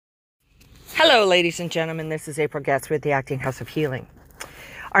Hello, ladies and gentlemen. This is April Getz with the Acting House of Healing.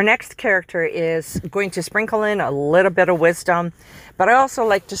 Our next character is going to sprinkle in a little bit of wisdom, but I also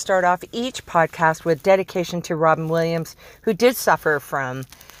like to start off each podcast with dedication to Robin Williams, who did suffer from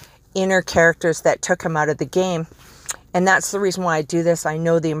inner characters that took him out of the game. And that's the reason why I do this. I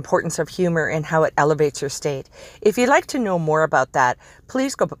know the importance of humor and how it elevates your state. If you'd like to know more about that,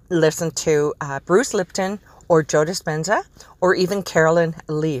 please go listen to Bruce Lipton or Joe Dispenza or even Carolyn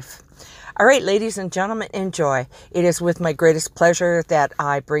Leaf. All right, ladies and gentlemen, enjoy. It is with my greatest pleasure that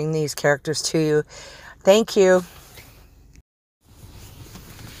I bring these characters to you. Thank you.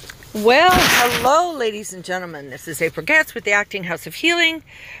 Well, hello, ladies and gentlemen. This is April Getz with the Acting House of Healing,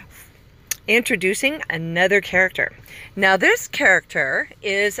 introducing another character. Now, this character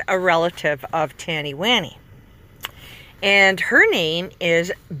is a relative of Tanny Wanny, and her name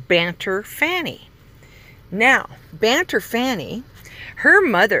is Banter Fanny. Now, Banter Fanny, her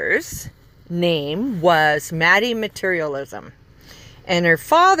mother's name was Maddie Materialism, and her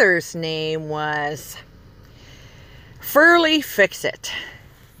father's name was Furley Fixit.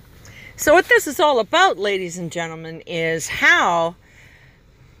 So what this is all about, ladies and gentlemen, is how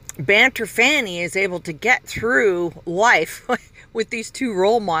Banter Fanny is able to get through life with these two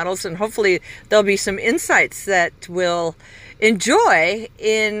role models, and hopefully there'll be some insights that we'll enjoy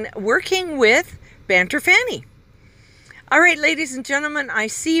in working with Banter Fanny. All right, ladies and gentlemen, I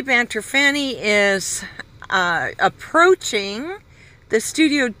see Banter Fanny is approaching the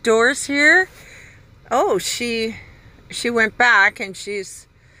studio doors here. Oh, she went back and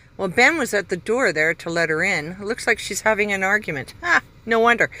well, Ben was at the door there to let her in. It looks like she's having an argument. No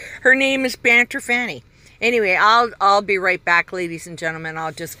wonder. Her name is Banter Fanny. Anyway, I'll be right back, ladies and gentlemen.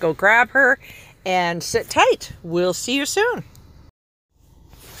 I'll just go grab her and sit tight. We'll see you soon.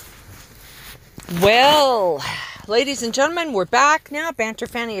 Well, ladies and gentlemen, we're back now. Banter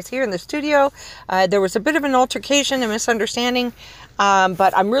Fanny is here in the studio. There was a bit of an altercation, a misunderstanding,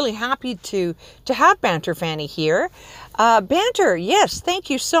 but I'm really happy to have Banter Fanny here. Banter, yes, thank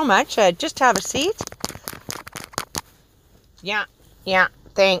you so much. Just have a seat. Yeah,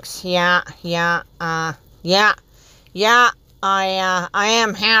 thanks. I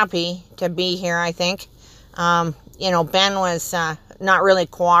am happy to be here, I think. Ben was not really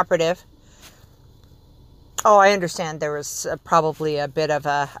cooperative. Oh, I understand there was probably a bit of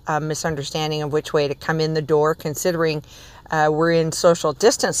a misunderstanding of which way to come in the door, considering we're in social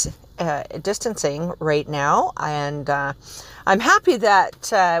distancing right now. And I'm happy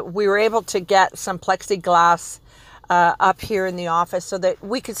that we were able to get some plexiglass up here in the office so that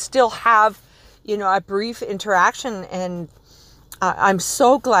we could still have, a brief interaction. And I'm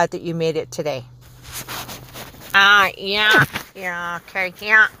so glad that you made it today. Okay, I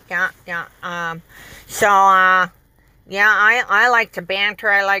like to banter.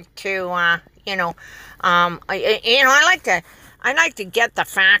 I like to, I like to get the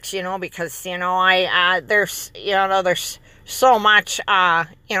facts, because, there's so much,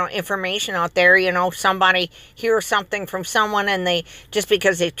 information out there. Somebody hears something from someone, and just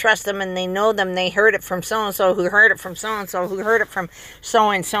because they trust them and they know them, they heard it from so-and-so who heard it from so-and-so who heard it from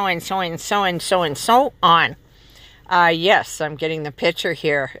so-and-so and so-and-so and so on. Yes, I'm getting the picture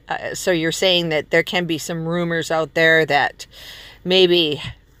here. So you're saying that there can be some rumors out there that maybe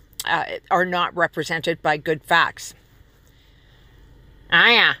are not represented by good facts.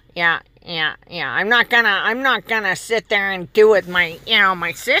 Yeah. I'm not gonna sit there and do what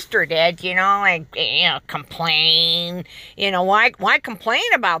my sister did. Complain. Why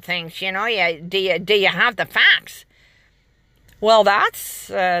complain about things? Do you have the facts? Well, that's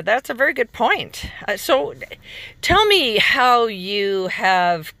a very good point. So tell me how you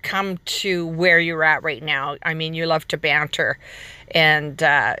have come to where you're at right now. I mean, you love to banter, and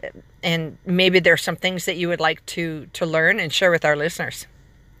maybe there's some things that you would like to learn and share with our listeners.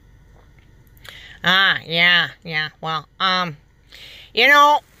 Yeah. Well, the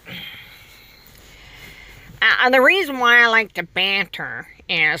reason why I like to banter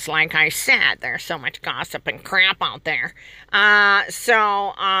is, like I said, there's so much gossip and crap out there. And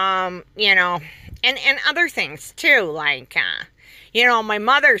other things too, like, my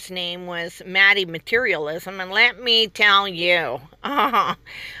mother's name was Maddie Materialism, and let me tell you,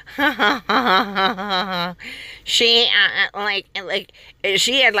 she,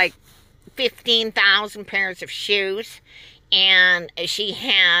 she had, 15,000 pairs of shoes, and she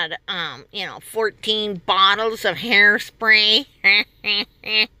had, 14 bottles of hairspray.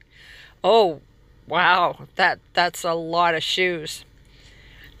 Oh, wow, that's a lot of shoes.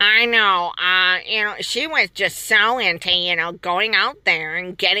 I know, she was just so into, going out there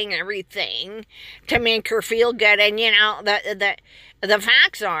and getting everything to make her feel good. And, the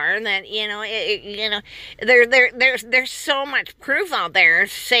facts are that, you know, there's so much proof out there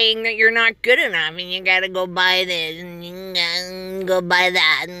saying that you're not good enough, and you gotta go buy this and you gotta go buy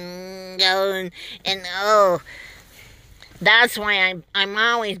that and go and oh, that's why I'm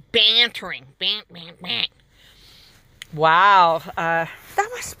always bantering, bant. Wow, that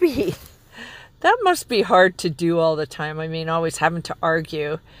must be hard to do all the time. I mean, always having to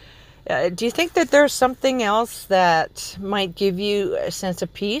argue. Do you think that there's something else that might give you a sense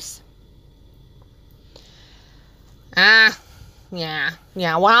of peace? Yeah.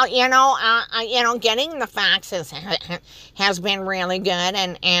 Well, getting the facts has been really good,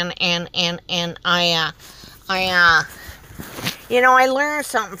 and I learned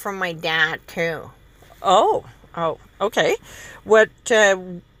something from my dad too. Oh, okay. What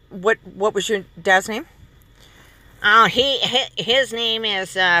was your dad's name? Oh, his name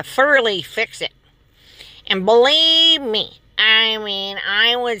is Furley Fix-It. And believe me, I mean,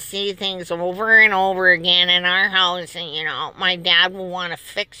 I would see things over and over again in our house, and, you know, my dad would want to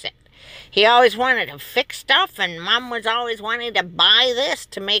fix it. He always wanted to fix stuff, and Mom was always wanting to buy this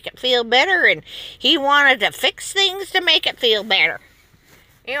to make it feel better, and he wanted to fix things to make it feel better.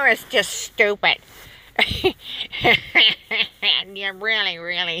 It was just stupid. You're really,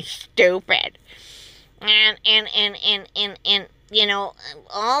 really stupid. And you know,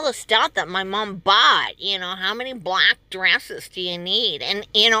 all the stuff that my mom bought, you know, how many black dresses do you need? And,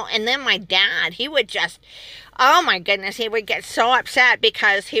 you know, and then my dad, he would just, oh my goodness, he would get so upset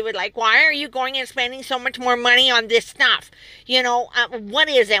because he would like, why are you going and spending so much more money on this stuff? You know, what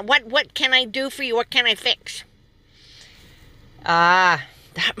is it? What can I do for you? What can I fix?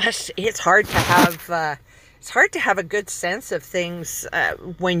 It's hard to have, it's hard to have a good sense of things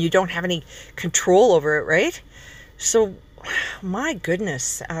when you don't have any control over it, right? So, my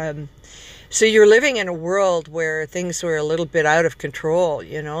goodness. So you're living in a world where things were a little bit out of control,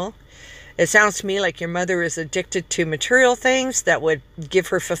 you know? It sounds to me like your mother is addicted to material things that would give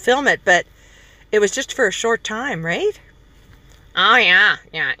her fulfillment, but it was just for a short time, right? Oh, yeah.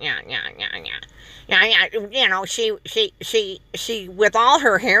 You know, she, with all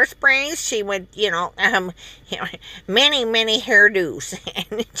her hairsprays, she would, many hairdos.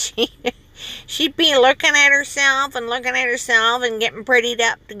 And she'd be looking at herself and getting prettied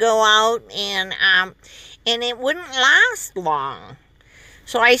up to go out, and it wouldn't last long.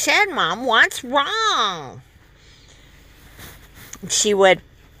 So I said, Mom, what's wrong?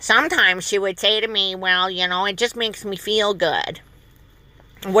 Sometimes she would say to me, well, you know, it just makes me feel good.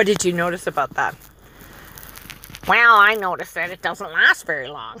 What did you notice about that? Well, I noticed that it doesn't last very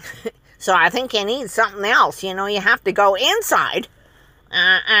long. So I think you need something else. You know, you have to go inside.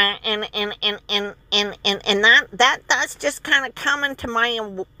 And that's just kind of coming to my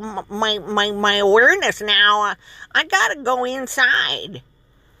awareness now. I gotta go inside.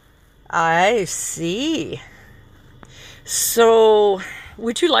 I see. So,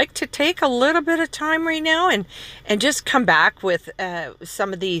 would you like to take a little bit of time right now and just come back with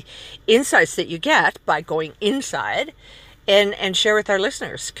some of the insights that you get by going inside and share with our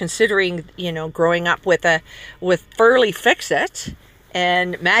listeners, considering, you know, growing up with Furley Fix-It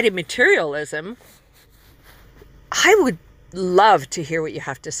and Maddie Materialism? I would love to hear what you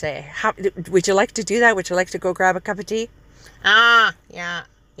have to say. Would you like to do that? Would you like to go grab a cup of tea?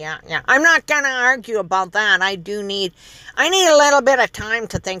 Yeah. I'm not gonna argue about that. I need a little bit of time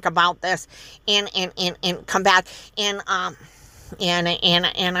to think about this and come back and I'm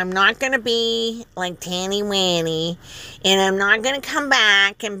not gonna be like Tanny Wanny, and I'm not gonna come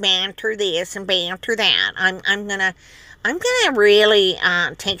back and banter this and banter that. I'm gonna really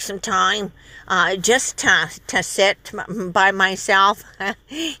take some time just to sit by myself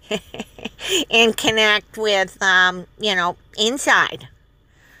and connect with inside.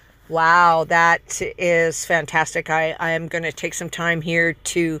 Wow, that is fantastic. I am going to take some time here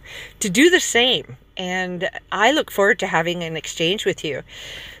to do the same, and I look forward to having an exchange with you.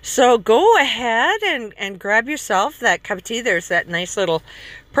 So go ahead and grab yourself that cup of tea. There's that nice little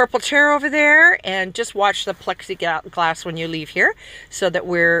purple chair over there, and just watch the plexiglass when you leave here, so that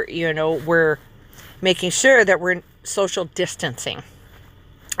we're making sure that we're social distancing.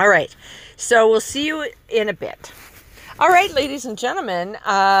 All right, so we'll see you in a bit. All right, ladies and gentlemen,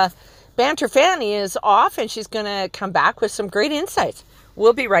 Banter Fanny is off, and she's going to come back with some great insights.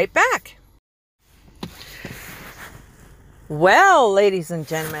 We'll be right back. Well, ladies and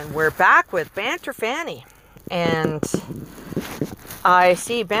gentlemen, we're back with Banter Fanny, and I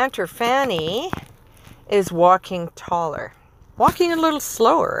see Banter Fanny is walking taller, walking a little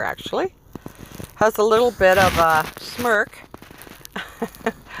slower, actually. Has a little bit of a smirk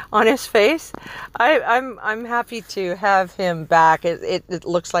on his face. I'm happy to have him back. It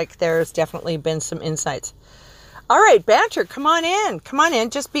looks like there's definitely been some insights. All right, Banter, come on in. Come on in.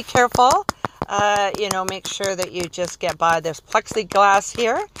 Just be careful. Make sure that you just get by this plexiglass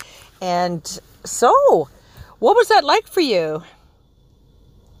here. And so, what was that like for you?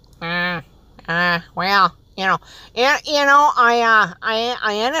 Well, I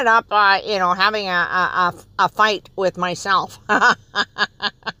ended up, having a fight with myself.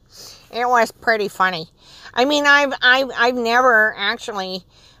 It was pretty funny. I mean, I've never actually,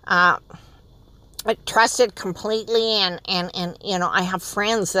 trusted completely, and I have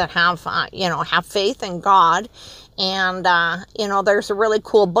friends that have faith in God, and there's a really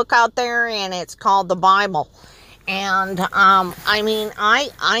cool book out there, and it's called the Bible. And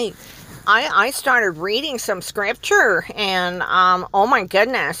I started reading some scripture, and oh my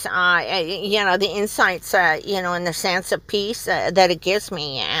goodness, the insights, in the sense of peace that it gives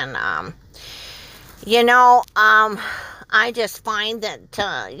me, and I just find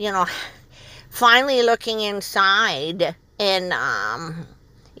that finally looking inside, and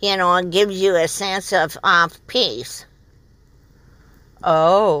it gives you a sense of peace.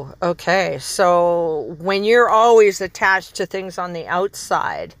 Oh, okay. So when you're always attached to things on the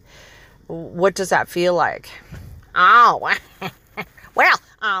outside, what does that feel like? Oh, well,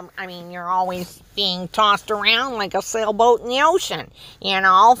 you're always being tossed around like a sailboat in the ocean,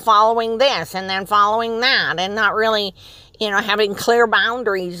 following this and then following that, and not really, having clear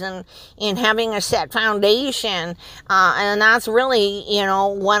boundaries and having a set foundation. And that's really,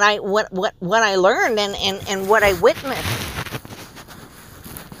 what I learned and what I witnessed.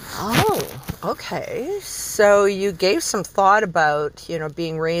 Oh, okay. So you gave some thought about,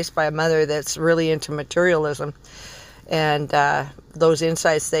 being raised by a mother that's really into materialism. And those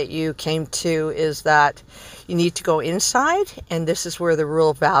insights that you came to is that you need to go inside, and this is where the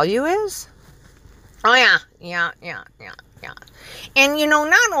real value is? Oh, yeah. And,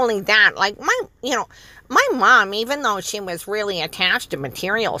 not only that, like my mom, even though she was really attached to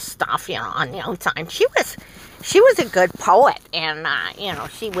material stuff, on the outside, she was a good poet, and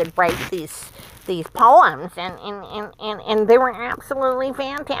she would write these poems, and they were absolutely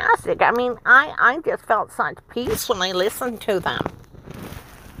fantastic. I mean, I just felt such peace when I listened to them.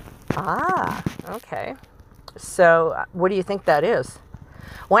 Ah, okay. So what do you think that is?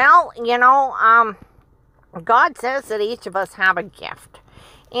 Well, God says that each of us have a gift,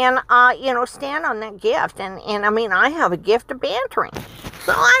 and stand on that gift, and I have a gift of bantering.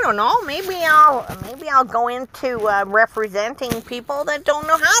 So I don't know, maybe I'll go into representing people that don't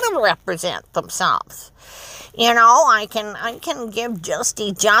know how to represent themselves. I can give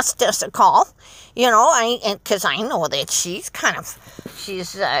Justy Justice a call, because I know that she's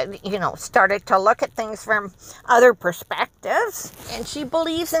started to look at things from other perspectives, and she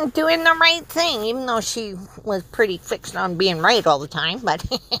believes in doing the right thing, even though she was pretty fixed on being right all the time. But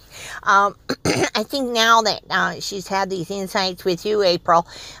I think now that she's had these insights with you, April,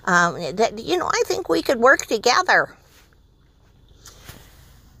 that I think we could work together.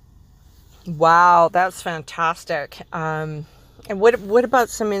 Wow, that's fantastic. And what about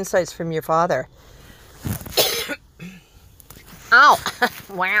some insights from your father? Oh,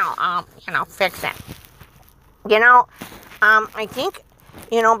 well, fix it. I think,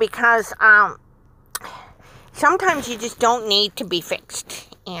 because sometimes you just don't need to be fixed.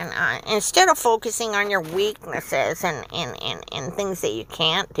 And instead of focusing on your weaknesses and things that you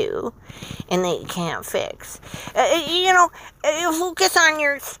can't do and that you can't fix, focus on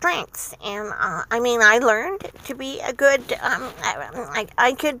your strengths. And I learned to be a good,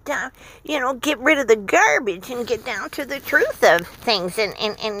 I could, get rid of the garbage and get down to the truth of things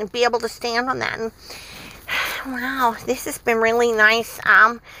and be able to stand on that. And wow, this has been really nice,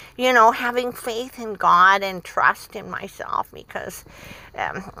 having faith in God and trust in myself, because,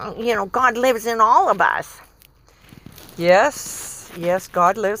 God lives in all of us. Yes,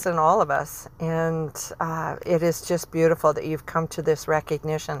 God lives in all of us. And it is just beautiful that you've come to this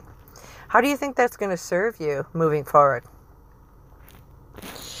recognition. How do you think that's going to serve you moving forward?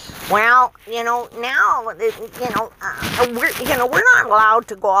 Well, now, we're not allowed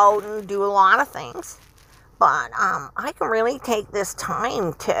to go out and do a lot of things. But I can really take this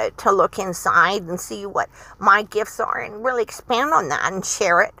time to look inside and see what my gifts are and really expand on that and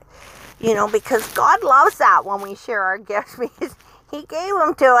share it. Because God loves that when we share our gifts, because He gave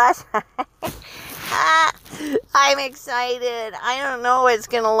them to us. I'm excited. I don't know what it's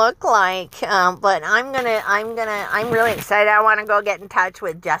gonna look like, but I'm really excited. I want to go get in touch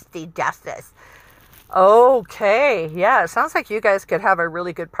with Justy Justice. Okay, yeah, it sounds like you guys could have a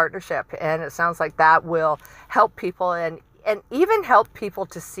really good partnership, and it sounds like that will help people. And and even help people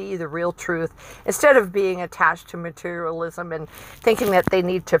to see the real truth instead of being attached to materialism and thinking that they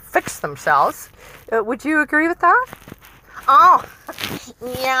need to fix themselves. Would you agree with that? Oh,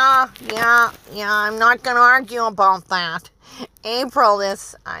 yeah. I'm not going to argue about that. April,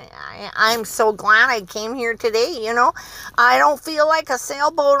 I'm so glad I came here today, you know. I don't feel like a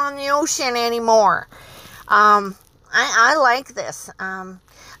sailboat on the ocean anymore. I like this.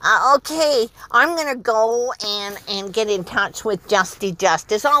 Okay, I'm going to go and get in touch with Justy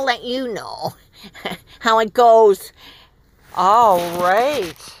Justice. I'll let you know how it goes. All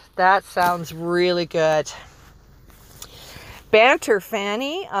right. That sounds really good. Banter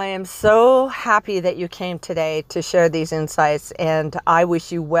Fanny, I am so happy that you came today to share these insights, and I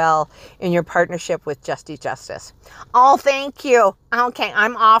wish you well in your partnership with Justy Justice. Oh, thank you. Okay,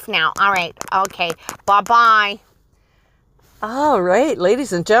 I'm off now. All right. Okay. Bye-bye. All right,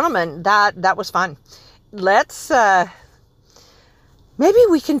 ladies and gentlemen, that was fun. Let's maybe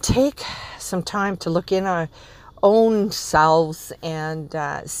we can take some time to look in our own selves and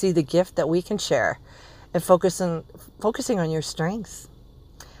see the gift that we can share and focusing on your strengths.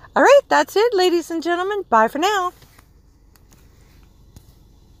 All right, that's it, ladies and gentlemen. Bye for now.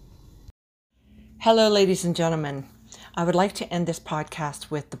 Hello, ladies and gentlemen. I would like to end this podcast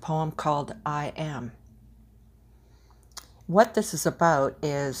with the poem called I Am. What this is about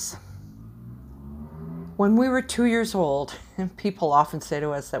is when we were 2 years old, people often say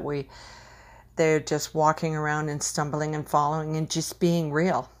to us that they're just walking around and stumbling and falling and just being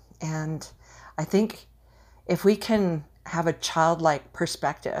real. And I think if we can have a childlike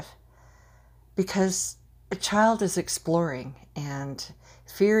perspective, because a child is exploring and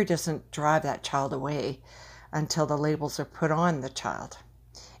fear doesn't drive that child away until the labels are put on the child.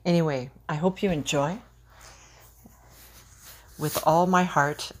 Anyway, I hope you enjoy. With all my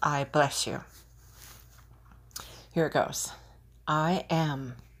heart, I bless you. Here it goes. I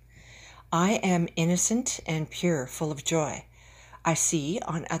am. I am innocent and pure, full of joy. I see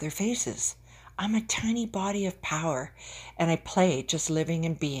on other faces. I'm a tiny body of power, and I play just living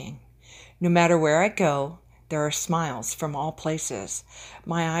and being. No matter where I go, there are smiles from all places.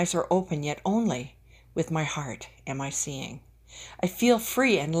 My eyes are open, yet only with my heart am I seeing. I feel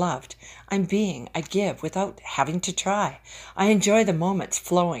free and loved. I'm being. I give without having to try. I enjoy the moments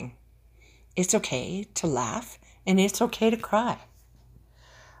flowing. It's okay to laugh, and it's okay to cry.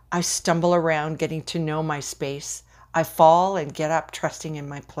 I stumble around getting to know my space. I fall and get up trusting in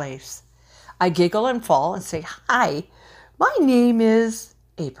my place. I giggle and fall and say, hi, my name is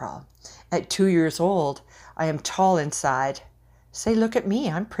April. At 2 years old, I am tall inside. Say, look at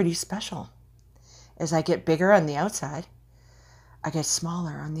me, I'm pretty special. As I get bigger on the outside, I get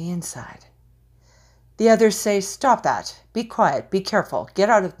smaller on the inside. The others say, stop that, be quiet, be careful, get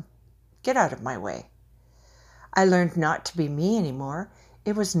out of my way. I learned not to be me anymore.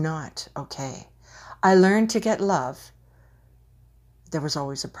 It was not okay. I learned to get love. There was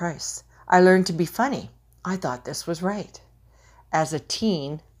always a price. I learned to be funny. I thought this was right. As a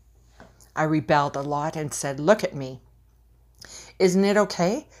teen, I rebelled a lot and said, look at me. Isn't it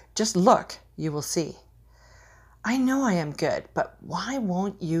okay? Just look, you will see. I know I am good, but why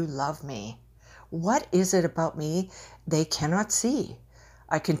won't you love me? What is it about me they cannot see?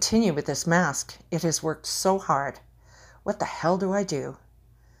 I continue with this mask. It has worked so hard. What the hell do?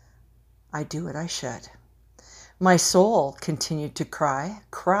 I do what I should. My soul continued to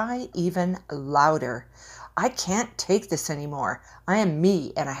cry even louder. I can't take this anymore. I am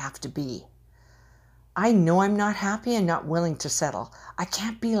me and I have to be. I know I'm not happy and not willing to settle. I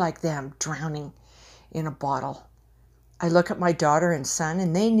can't be like them, drowning in a bottle. I look at my daughter and son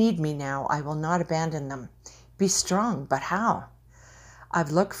and they need me now. I will not abandon them. Be strong, but how? I've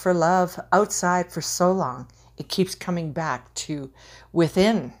looked for love outside for so long. It keeps coming back to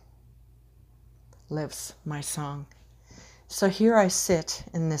within lives my song. So here I sit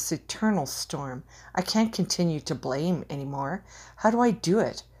in this eternal storm. I can't continue to blame anymore. How do I do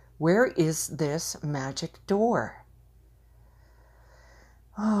it? Where is this magic door?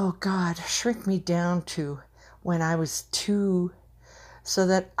 Oh God, shrink me down to when I was 2 so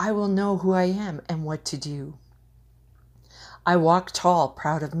that I will know who I am and what to do. I walk tall,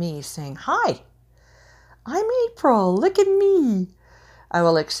 proud of me, saying, hi, I'm April, look at me. I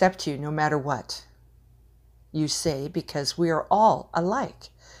will accept you no matter what you say, because we are all alike.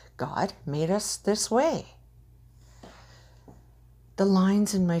 God made us this way. The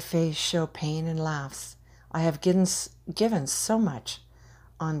lines in my face show pain and laughs. I have given so much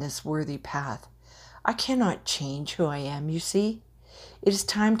on this worthy path. I cannot change who I am, you see. It is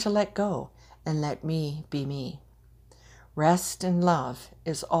time to let go and let me be me. Rest and love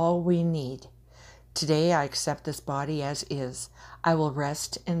is all we need. Today I accept this body as is. I will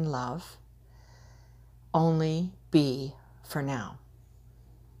rest in love. Only be for now.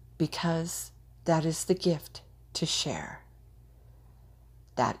 Because that is the gift to share.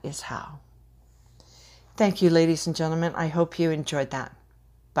 That is how. Thank you, ladies and gentlemen. I hope you enjoyed that.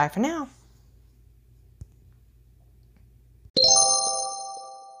 Bye for now.